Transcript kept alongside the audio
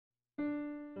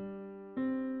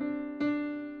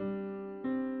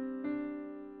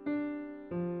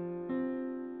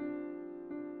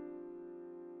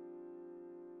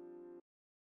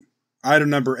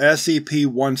Item Number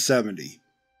SCP-170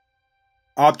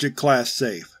 Object Class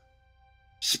Safe.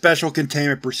 Special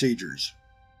Containment Procedures.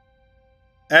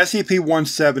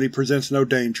 SCP-170 presents no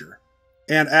danger,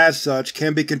 and as such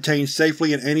can be contained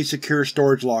safely in any secure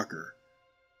storage locker.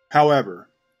 However,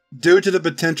 due to the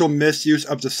potential misuse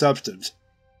of the substance,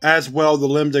 as well as the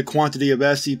limited quantity of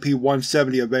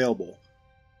SCP-170 available,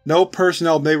 no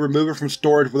personnel may remove it from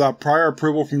storage without prior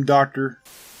approval from Dr.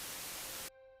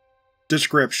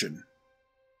 Description: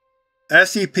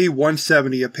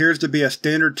 SCP-170 appears to be a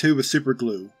standard tube of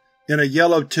superglue, in a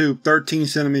yellow tube 13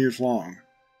 cm long.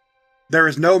 There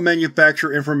is no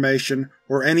manufacturer information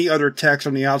or any other text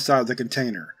on the outside of the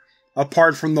container,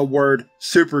 apart from the word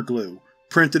 "Superglue"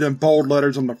 printed in bold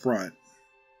letters on the front.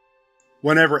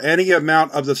 Whenever any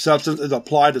amount of the substance is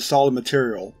applied to solid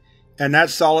material, and that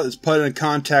solid is put in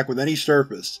contact with any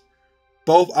surface,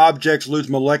 both objects lose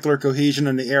molecular cohesion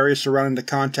in the area surrounding the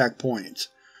contact points,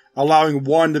 allowing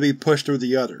one to be pushed through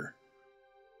the other.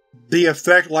 The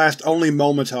effect lasts only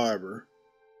moments, however.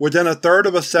 Within a third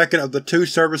of a second of the two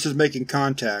surfaces making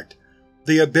contact,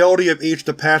 the ability of each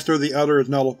to pass through the other is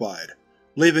nullified,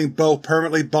 leaving both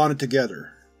permanently bonded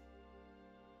together.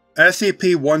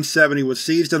 SCP-170 was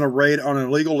seized in a raid on an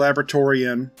illegal laboratory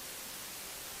in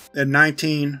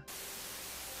 19.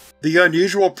 The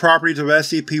unusual properties of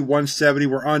SCP-170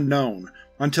 were unknown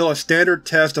until a standard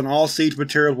test on all seized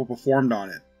materials was performed on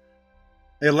it.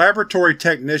 A laboratory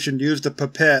technician used a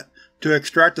pipette to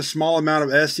extract a small amount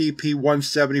of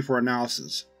SCP-170 for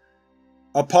analysis.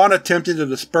 Upon attempting to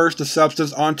disperse the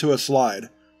substance onto a slide,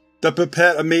 the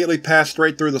pipette immediately passed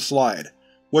straight through the slide,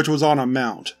 which was on a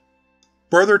mount.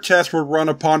 Further tests were run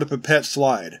upon the pipette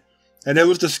slide, and it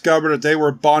was discovered that they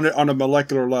were bonded on a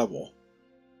molecular level.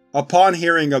 Upon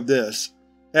hearing of this,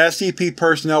 SCP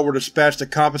personnel were dispatched to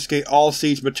confiscate all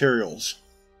seized materials.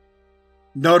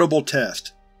 Notable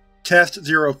Test: Test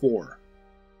 04.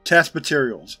 Test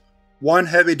Materials: 1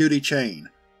 heavy-duty chain,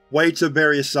 weights of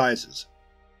various sizes.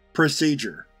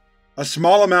 Procedure: a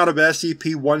small amount of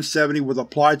SCP-170 was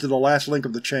applied to the last link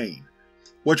of the chain,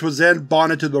 which was then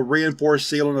bonded to the reinforced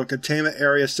sealant of Containment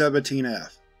Area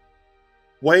 17F.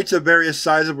 Weights of various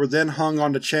sizes were then hung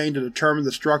on the chain to determine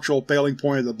the structural failing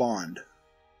point of the bond.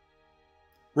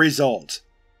 Results: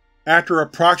 after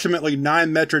approximately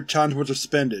 9 metric tons were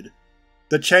suspended,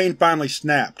 the chain finally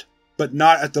snapped, but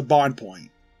not at the bond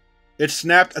point. It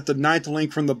snapped at the 9th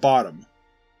link from the bottom.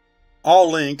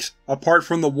 All links, apart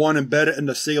from the one embedded in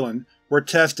the sealant, were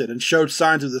tested and showed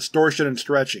signs of distortion and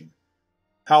stretching.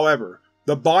 However,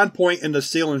 the bond point in the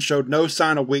sealant showed no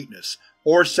sign of weakness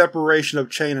or separation of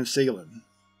chain and sealant.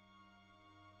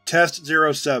 Test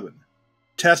 07.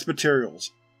 Test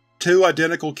Materials: 2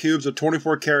 identical cubes of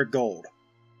 24-karat gold,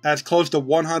 as close to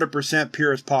 100%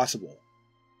 pure as possible.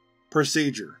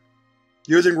 Procedure: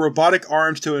 using robotic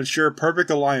arms to ensure perfect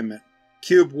alignment,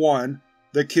 Cube 1,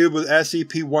 the cube with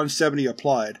SCP-170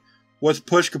 applied, was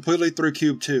pushed completely through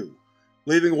Cube 2,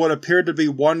 leaving what appeared to be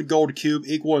one gold cube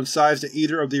equal in size to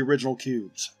either of the original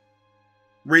cubes.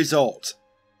 Results: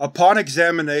 upon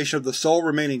examination of the sole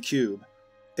remaining cube,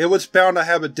 it was found to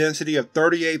have a density of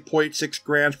 38.6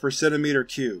 grams per centimeter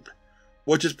cubed,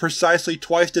 which is precisely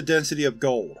twice the density of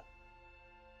gold.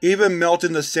 Even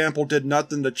melting the sample did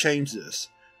nothing to change this,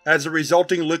 as the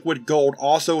resulting liquid gold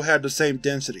also had the same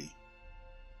density.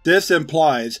 This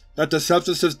implies that the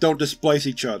substances don't displace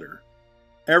each other.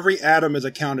 Every atom is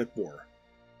accounted for.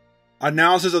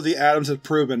 Analysis of the atoms has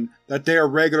proven that they are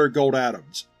regular gold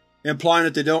atoms, implying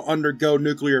that they don't undergo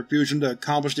nuclear fusion to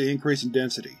accomplish the increase in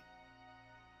density.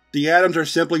 The atoms are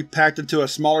simply packed into a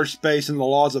smaller space than the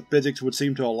laws of physics would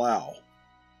seem to allow.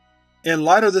 In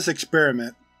light of this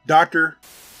experiment, Dr.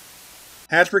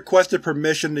 has requested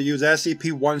permission to use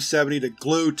SCP-170 to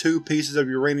glue 2 pieces of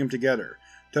uranium together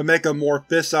to make a more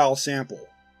fissile sample.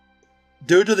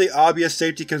 Due to the obvious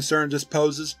safety concerns this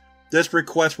poses, this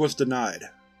request was denied.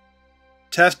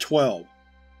 Test 12.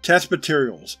 Test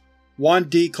Materials: 1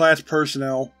 D-Class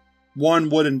Personnel, 1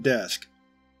 wooden desk.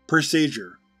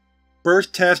 Procedure: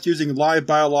 first test using live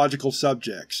biological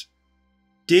subjects.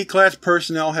 D-Class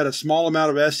personnel had a small amount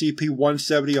of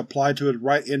SCP-170 applied to his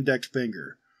right index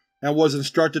finger, and was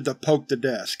instructed to poke the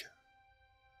desk.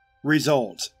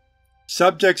 Results: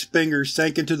 subject's fingers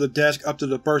sank into the desk up to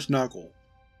the first knuckle.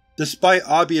 Despite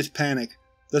obvious panic,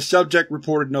 the subject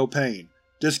reported no pain,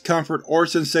 discomfort, or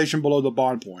sensation below the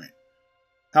bond point.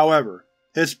 However,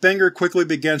 his finger quickly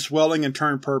began swelling and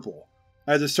turned purple,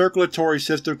 as the circulatory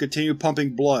system continued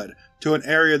pumping blood to an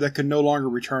area that could no longer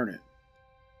return it.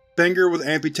 Finger was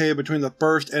amputated between the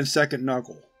first and second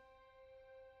knuckle.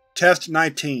 Test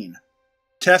 19.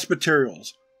 Test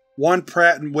Materials: 1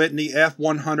 Pratt & Whitney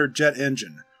F-100 jet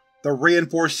engine, the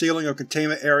reinforced ceiling of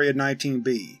Containment Area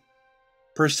 19B.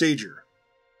 Procedure: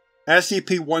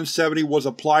 SCP-170 was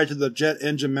applied to the jet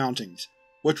engine mountings,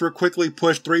 which were quickly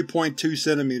pushed 3.2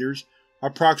 cm,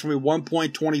 approximately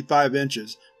 1.25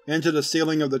 inches, into the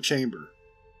ceiling of the chamber.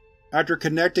 After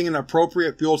connecting an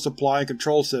appropriate fuel supply and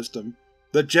control system,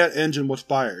 the jet engine was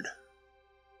fired.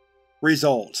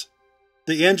 Results: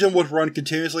 the engine was run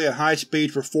continuously at high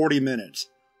speed for 40 minutes,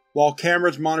 while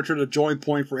cameras monitored the join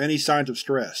point for any signs of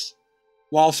stress.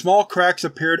 While small cracks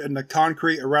appeared in the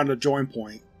concrete around the join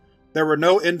point, there were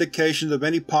no indications of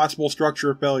any possible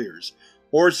structural failures,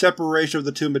 or separation of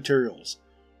the two materials,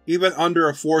 even under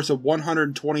a force of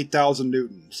 120,000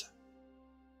 newtons.